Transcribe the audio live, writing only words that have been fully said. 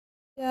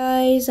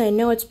guys, I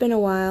know it's been a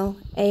while.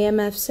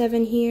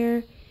 AMF7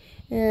 here,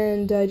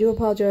 and I do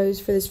apologize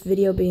for this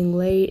video being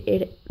late.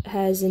 It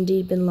has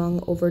indeed been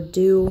long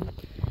overdue.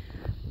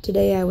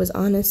 Today I was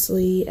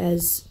honestly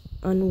as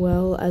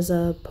unwell as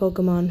a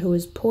Pokemon who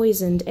was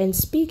poisoned, and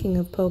speaking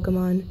of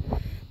Pokemon,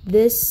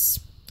 this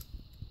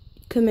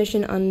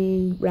commission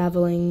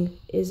unraveling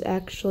is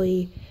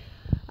actually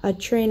a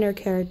trainer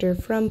character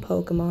from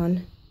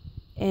Pokemon.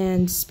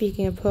 And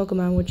speaking of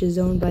Pokemon, which is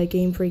owned by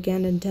Game Freak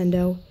and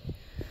Nintendo,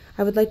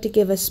 I would like to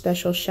give a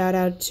special shout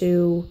out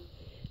to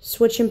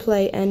Switch and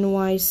Play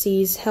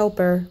NYC's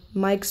helper,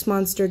 Mike's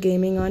Monster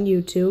Gaming on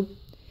YouTube.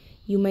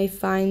 You may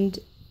find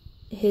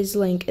his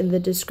link in the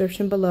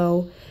description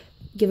below.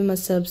 Give him a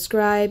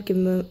subscribe, give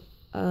him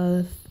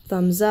a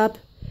thumbs up,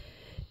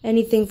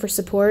 anything for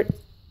support.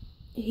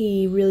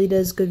 He really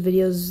does good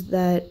videos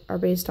that are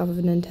based off of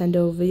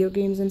Nintendo video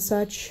games and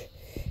such.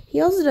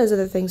 He also does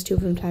other things too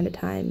from time to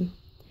time.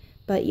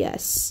 But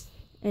yes,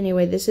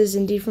 anyway, this is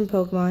indeed from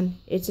Pokemon.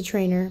 It's a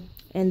trainer,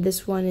 and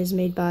this one is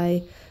made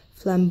by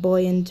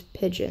Flamboyant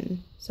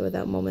Pigeon. So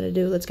without moment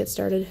ado, let's get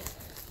started.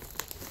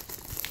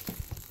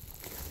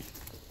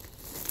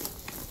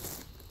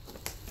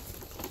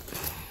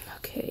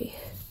 Okay,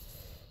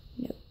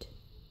 note.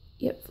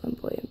 Yep,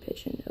 Flamboyant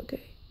Pigeon,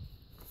 okay.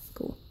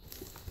 Cool.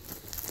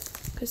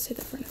 Gotta say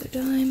that for another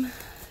time.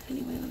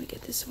 Anyway, let me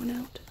get this one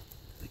out.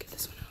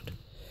 This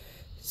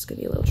is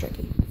gonna be a little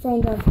tricky.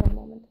 Phone down for a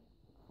moment.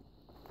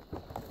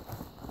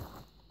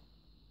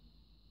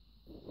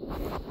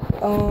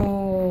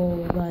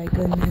 Oh my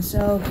goodness.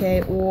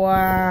 Okay.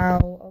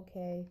 Wow.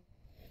 Okay.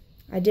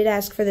 I did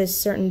ask for this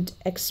certain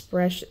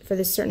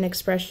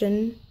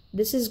expression.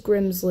 This is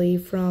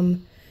Grimsley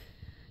from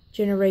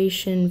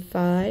Generation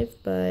 5,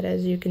 but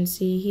as you can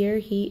see here,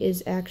 he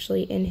is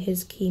actually in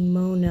his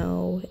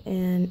kimono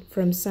and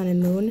from Sun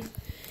and Moon.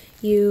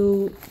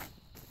 You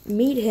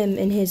meet him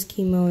in his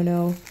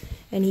kimono,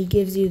 and he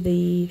gives you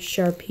the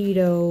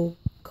Sharpedo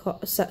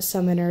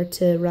summoner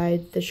to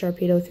ride the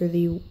Sharpedo through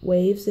the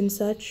waves and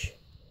such,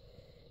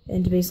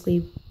 and to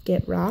basically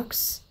get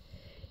rocks.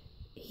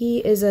 He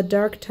is a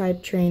dark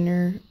type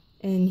trainer,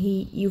 and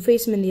you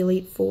face him in the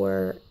Elite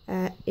Four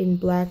in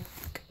black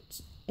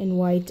and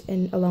white,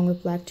 and along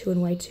with black 2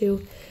 and white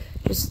 2.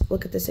 Just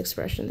look at this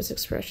expression. This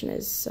expression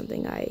is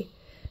something I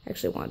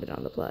actually wanted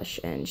on the plush,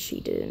 and she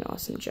did an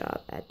awesome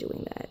job at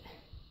doing that.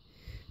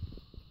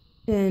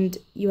 And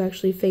you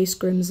actually face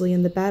Grimsley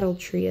in the battle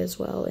tree as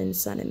well in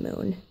Sun and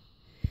Moon.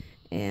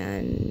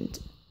 And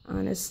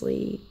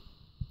honestly,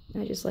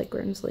 I just like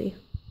Grimsley.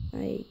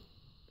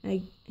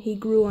 He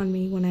grew on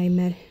me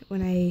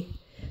when I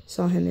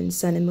saw him in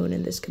Sun and Moon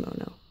in this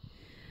kimono.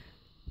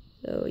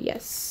 So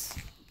yes,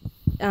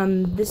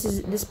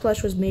 this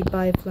plush was made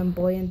by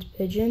Flamboyant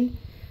Pigeon.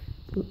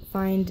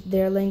 Find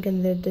their link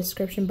in the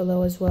description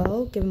below as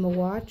well. Give them a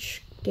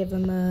watch. Give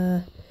them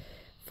a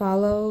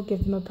follow,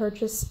 give them a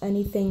purchase,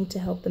 anything to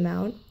help them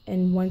out.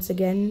 And once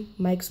again,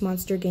 Mike's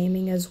Monster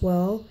Gaming as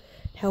well,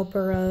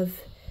 helper of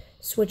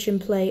Switch and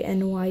Play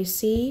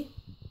NYC.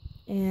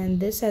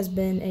 And this has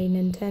been a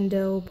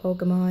Nintendo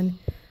Pokemon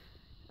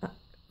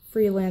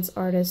freelance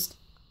artist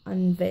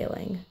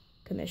unveiling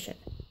commission.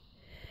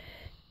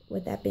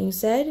 With that being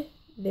said,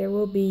 there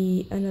will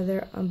be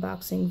another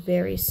unboxing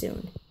very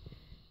soon.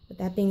 With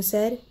that being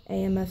said,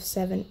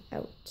 AMF7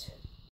 out.